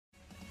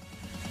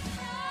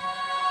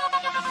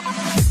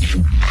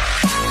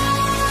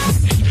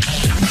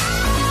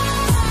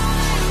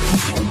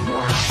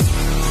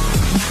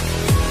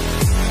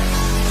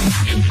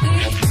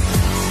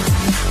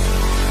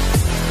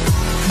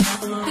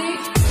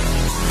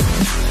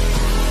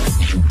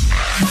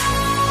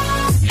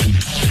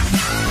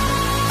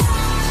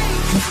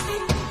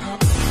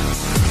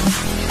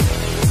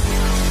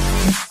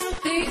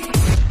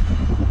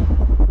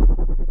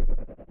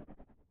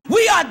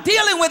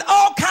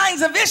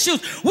kinds of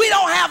issues. We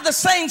don't have the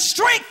same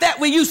strength that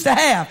we used to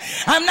have.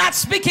 I'm not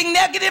speaking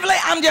negatively.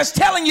 I'm just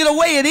telling you the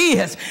way it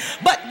is.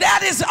 But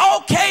that is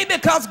okay,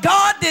 because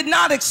God did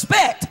not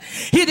expect.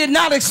 He did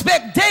not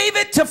expect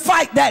David to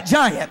fight that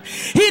giant.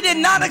 He did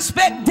not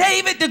expect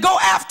David to go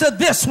after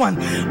this one.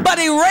 But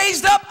he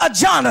raised up a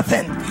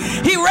Jonathan.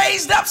 He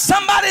raised up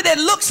somebody that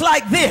looks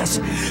like this.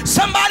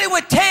 Somebody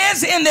with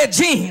tears in their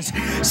jeans.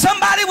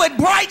 Somebody with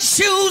bright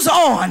shoes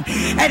on.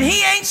 And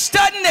he ain't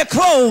studying their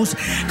clothes,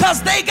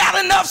 because they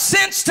got enough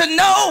sense to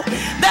know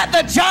that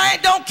the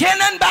giant don't care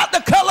nothing about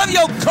the color of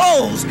your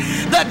clothes.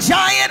 The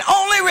giant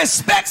only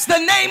respects the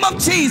name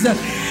of Jesus.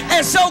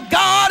 And so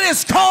God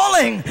is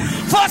calling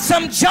for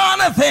some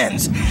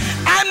Jonathans.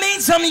 I mean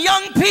some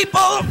young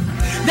people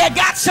that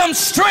got some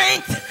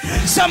strength,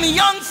 some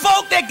young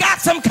folk that got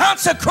some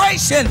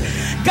consecration.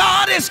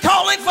 God is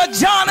calling for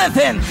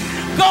Jonathan.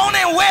 Go on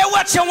and wear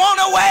what you want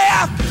to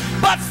wear,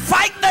 but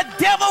fight the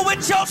devil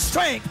with your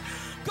strength.